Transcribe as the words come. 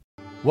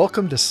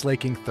Welcome to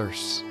Slaking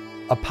Thirsts,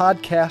 a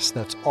podcast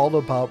that's all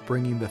about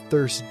bringing the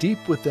thirst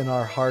deep within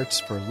our hearts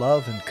for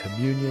love and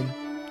communion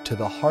to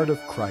the heart of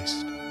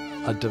Christ,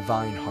 a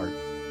divine heart,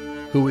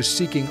 who is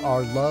seeking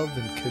our love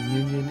and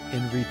communion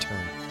in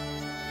return.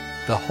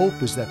 The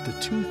hope is that the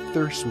two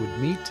thirsts would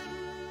meet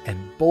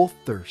and both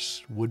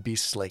thirsts would be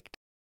slaked.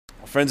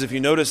 Friends, if you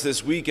notice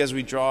this week as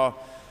we draw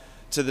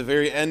to the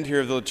very end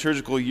here of the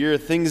liturgical year,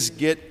 things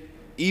get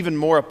even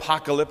more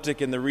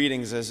apocalyptic in the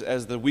readings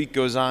as the week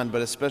goes on,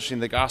 but especially in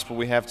the gospel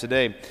we have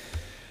today.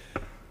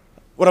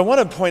 What I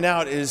want to point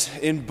out is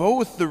in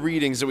both the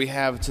readings that we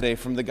have today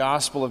from the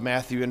Gospel of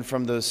Matthew and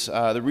from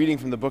the reading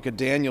from the book of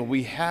Daniel,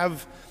 we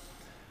have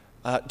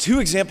two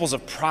examples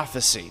of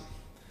prophecy.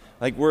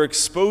 Like we're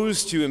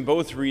exposed to, in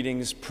both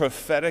readings,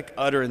 prophetic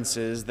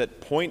utterances that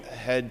point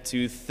ahead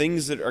to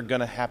things that are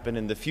going to happen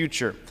in the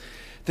future,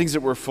 things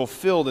that were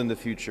fulfilled in the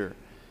future,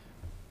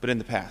 but in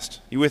the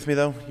past. You with me,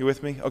 though? You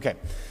with me? Okay.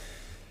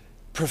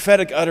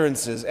 Prophetic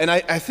utterances. And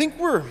I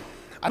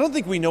don't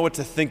think we know what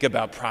to think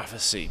about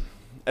prophecy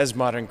as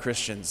modern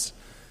Christians.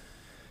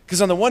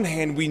 Because on the one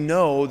hand, we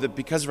know that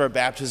because of our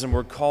baptism,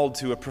 we're called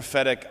to a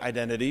prophetic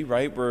identity,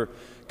 right? We're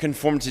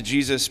conformed to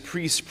Jesus,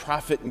 priest,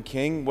 prophet, and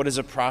king. What is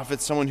a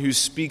prophet? Someone who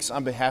speaks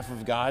on behalf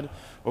of God.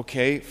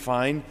 Okay,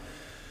 fine.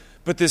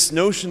 But this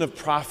notion of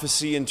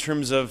prophecy in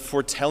terms of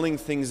foretelling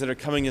things that are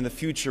coming in the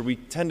future, we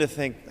tend to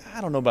think,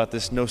 I don't know about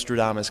this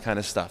Nostradamus kind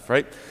of stuff,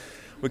 right?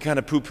 We kind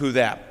of poo-poo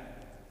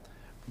that.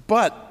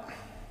 But,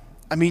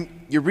 I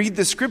mean, you read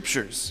the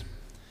scriptures.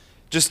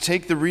 Just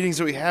take the readings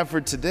that we have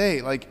for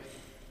today. Like,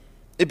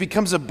 it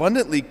becomes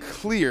abundantly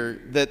clear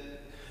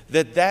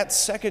that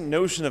second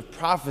notion of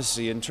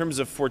prophecy in terms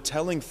of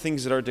foretelling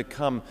things that are to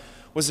come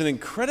was an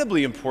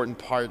incredibly important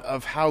part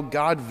of how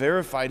God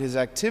verified his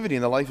activity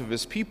in the life of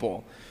his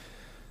people.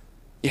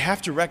 You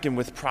have to reckon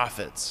with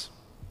prophets,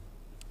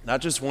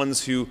 not just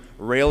ones who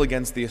rail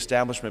against the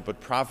establishment, but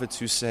prophets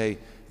who say,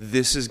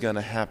 this is going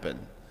to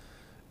happen,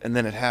 and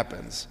then it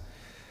happens.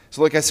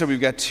 So like I said,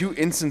 we've got two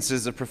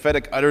instances of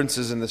prophetic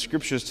utterances in the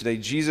scriptures today.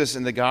 Jesus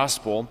in the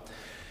gospel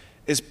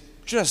is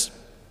just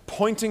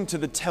pointing to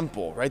the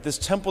temple, right? This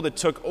temple that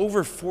took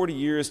over 40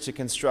 years to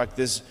construct,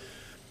 this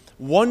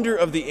wonder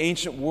of the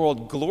ancient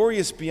world,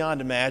 glorious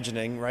beyond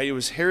imagining, right? It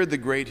was Herod the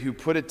Great who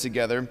put it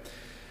together,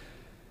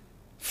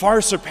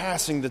 far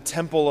surpassing the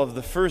temple of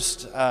the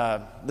first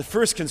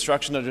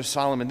construction under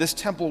Solomon. This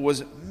temple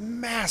was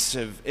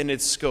massive in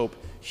its scope,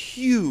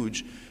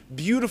 huge,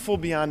 beautiful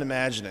beyond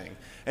imagining.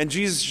 And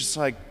Jesus is just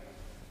like,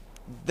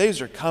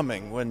 days are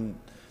coming when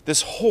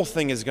this whole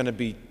thing is going to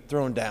be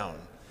thrown down.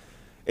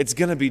 It's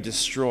going to be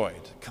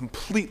destroyed,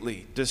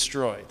 completely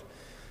destroyed.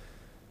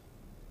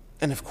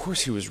 And of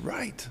course he was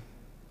right.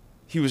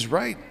 He was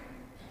right.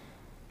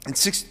 In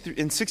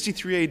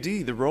 63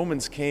 AD, the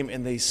Romans came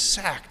and they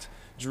sacked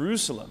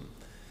Jerusalem,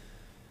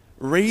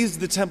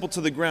 razed the temple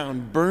to the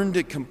ground, burned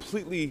it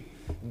completely,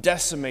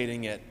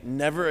 decimating it,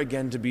 never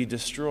again to be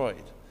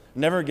destroyed,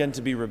 never again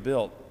to be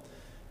rebuilt,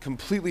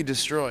 completely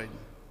destroyed.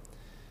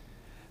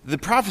 The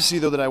prophecy,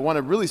 though, that I want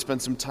to really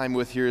spend some time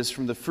with here is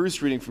from the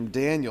first reading from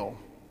Daniel.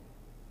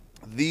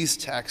 These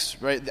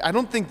texts, right? I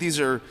don't think these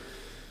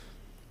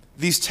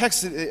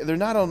texts, they're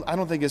not, I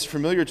don't think, as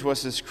familiar to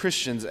us as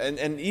Christians,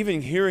 and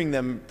even hearing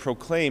them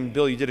proclaimed,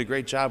 Bill, you did a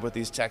great job with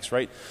these texts,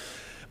 right?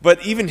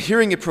 But even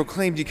hearing it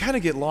proclaimed, you kind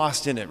of get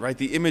lost in it, right?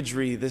 The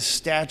imagery, this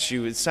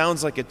statue, it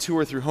sounds like a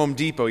tour through Home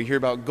Depot. You hear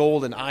about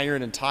gold and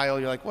iron and tile.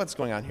 You're like, what's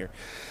going on here?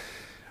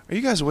 Are you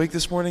guys awake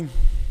this morning?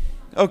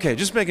 Okay,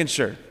 just making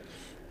sure.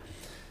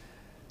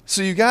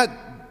 So you've got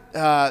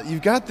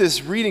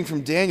this reading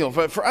from Daniel.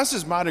 But for us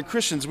as modern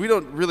Christians, we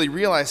don't really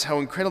realize how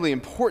incredibly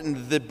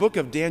important the book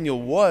of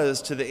Daniel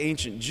was to the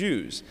ancient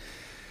Jews.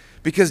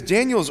 Because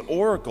Daniel's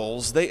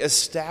oracles, they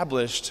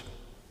established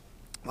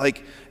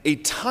like a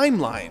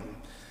timeline.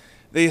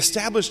 They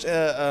established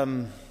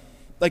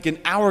like an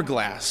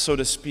hourglass, so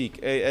to speak,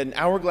 an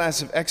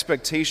hourglass of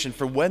expectation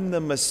for when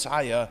the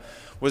Messiah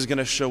was going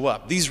to show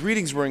up. These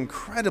readings were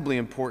incredibly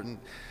important.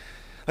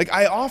 Like,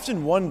 I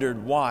often wonder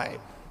why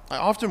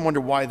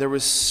there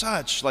was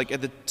such, like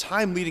at the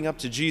time leading up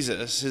to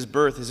Jesus, his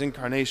birth, his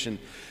incarnation,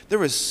 there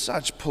was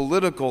such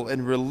political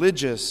and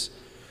religious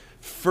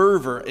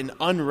fervor and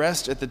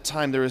unrest at the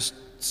time. There was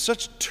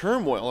such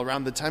turmoil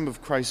around the time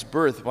of Christ's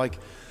birth. Like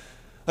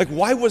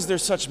why was there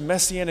such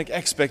messianic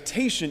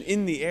expectation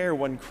in the air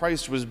when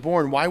Christ was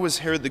born? Why was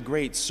Herod the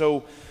Great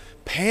so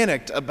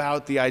panicked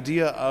about the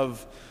idea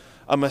of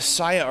a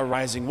Messiah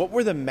arising? What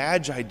were the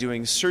Magi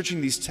doing, searching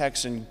these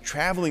texts and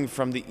traveling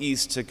from the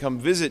east to come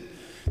visit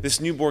this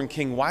newborn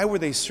king? Why were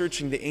they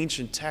searching the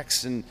ancient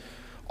texts and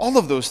all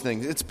of those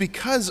things? It's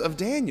because of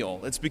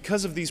Daniel. It's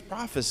because of these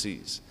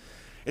prophecies.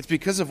 It's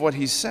because of what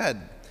he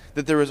said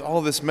that there was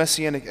all this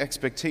messianic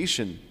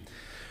expectation.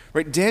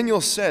 Right?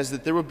 Daniel says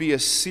that there will be a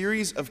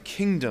series of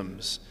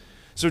kingdoms.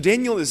 So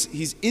Daniel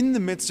he's in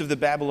the midst of the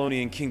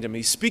Babylonian kingdom.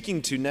 He's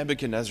speaking to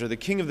Nebuchadnezzar, the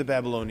king of the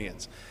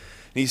Babylonians.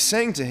 And he's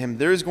saying to him,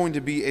 there is going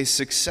to be a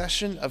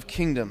succession of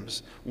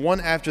kingdoms,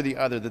 one after the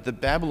other, that the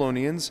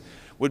Babylonians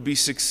would be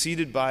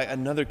succeeded by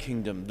another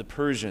kingdom, the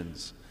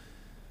Persians,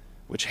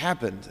 which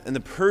happened. And the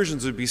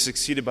Persians would be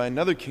succeeded by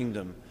another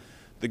kingdom,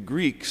 the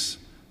Greeks,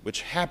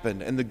 which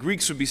happened. And the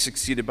Greeks would be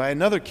succeeded by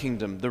another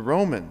kingdom, the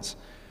Romans,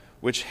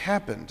 which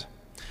happened.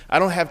 I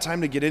don't have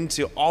time to get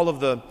into all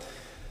of the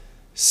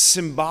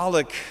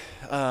symbolic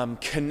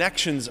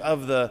connections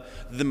of the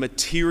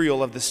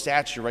material of the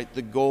statue, right?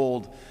 The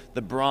gold,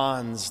 the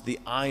bronze, the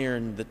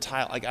iron, the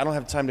tile. I don't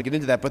have time to get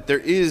into that, but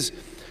there's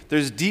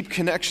deep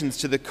connections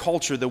to the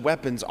culture, the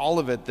weapons, all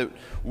of it,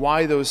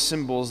 why those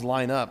symbols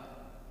line up.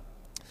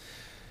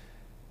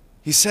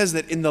 He says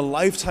that in the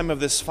lifetime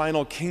of this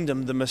final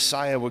kingdom, the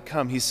Messiah would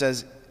come. He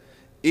says,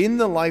 in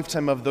the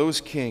lifetime of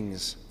those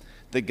kings,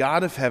 the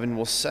God of heaven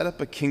will set up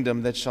a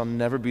kingdom that shall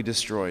never be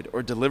destroyed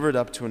or delivered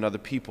up to another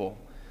people.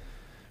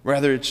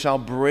 Rather, it shall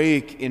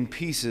break in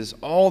pieces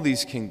all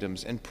these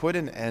kingdoms and put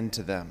an end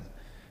to them.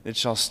 It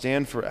shall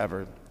stand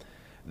forever.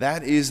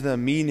 That is the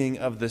meaning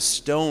of the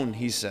stone,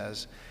 he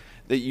says,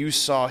 that you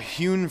saw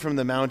hewn from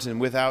the mountain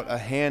without a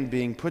hand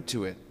being put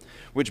to it,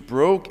 which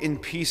broke in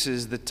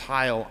pieces the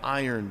tile,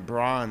 iron,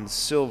 bronze,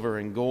 silver,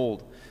 and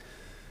gold.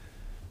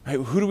 Right,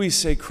 who do we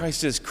say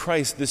Christ is?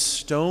 Christ, the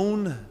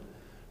stone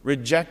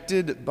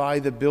rejected by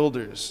the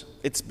builders.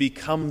 It's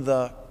become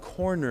the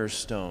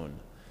cornerstone.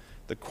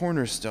 The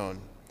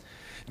cornerstone.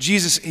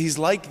 Jesus, he's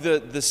like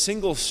the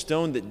single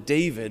stone that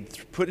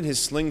David put in his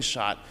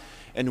slingshot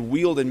and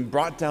wheeled and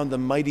brought down the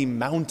mighty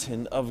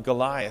mountain of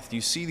Goliath.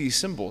 You see these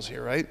symbols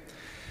here, right?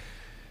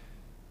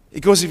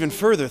 It goes even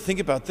further. Think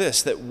about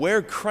this, that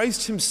where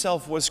Christ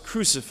himself was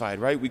crucified,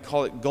 right? We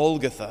call it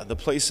Golgotha, the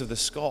place of the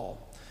skull.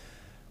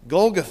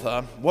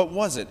 Golgotha, what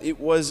was it? It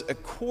was a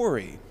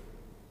quarry.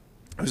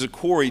 It was a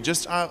quarry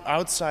just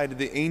outside of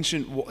the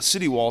ancient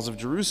city walls of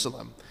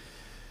Jerusalem.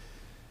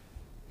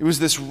 It was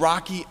this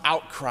rocky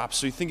outcrop.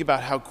 So you think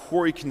about how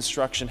quarry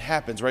construction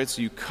happens, right?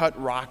 So you cut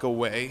rock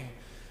away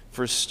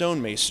for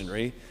stone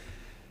masonry.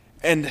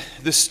 And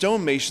the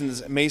stone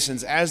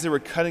masons, as they were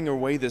cutting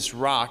away this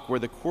rock where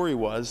the quarry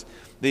was,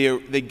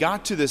 they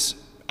got to this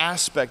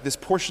aspect, this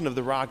portion of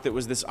the rock that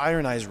was this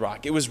ironized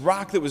rock. It was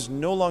rock that was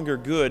no longer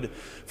good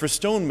for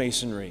stone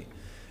masonry.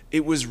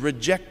 It was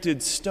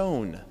rejected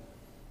stone.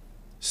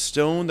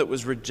 Stone that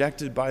was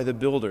rejected by the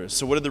builders.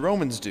 So what did the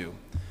Romans do?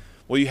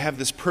 Well, you have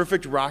this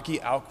perfect rocky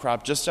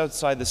outcrop just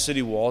outside the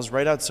city walls,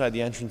 right outside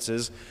the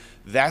entrances.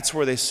 That's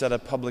where they set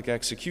up public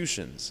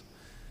executions.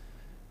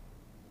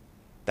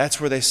 That's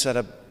where they set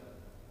up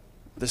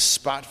the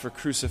spot for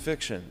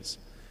crucifixions.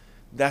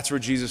 That's where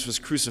Jesus was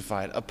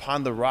crucified,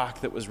 upon the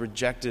rock that was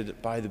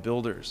rejected by the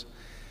builders.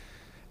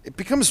 It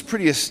becomes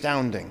pretty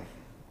astounding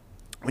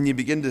when you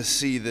begin to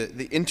see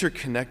the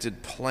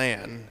interconnected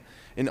plan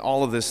in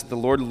all of this the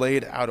Lord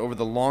laid out over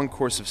the long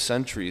course of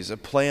centuries, a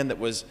plan that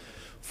was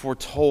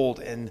foretold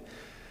and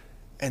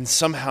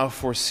somehow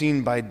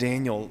foreseen by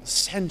Daniel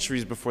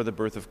centuries before the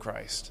birth of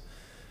Christ.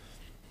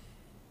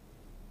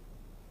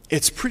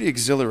 It's pretty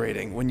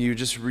exhilarating when you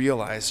just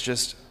realize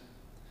just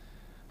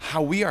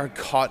how we are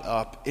caught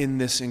up in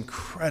this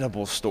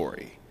incredible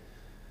story.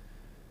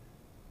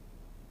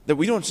 That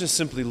we don't just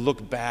simply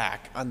look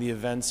back on the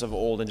events of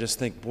old and just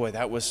think, boy,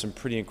 that was some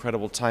pretty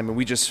incredible time, and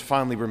we just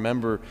finally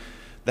remember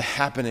the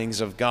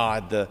happenings of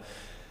God, the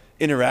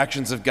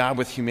interactions of God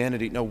with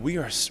humanity. No, we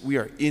are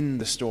in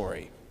the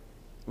story.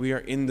 We are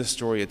in the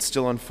story. It's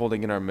still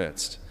unfolding in our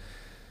midst.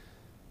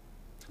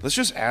 Let's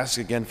just ask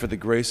again for the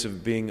grace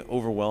of being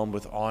overwhelmed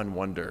with awe and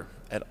wonder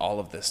at all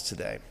of this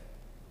today.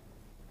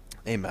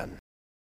 Amen.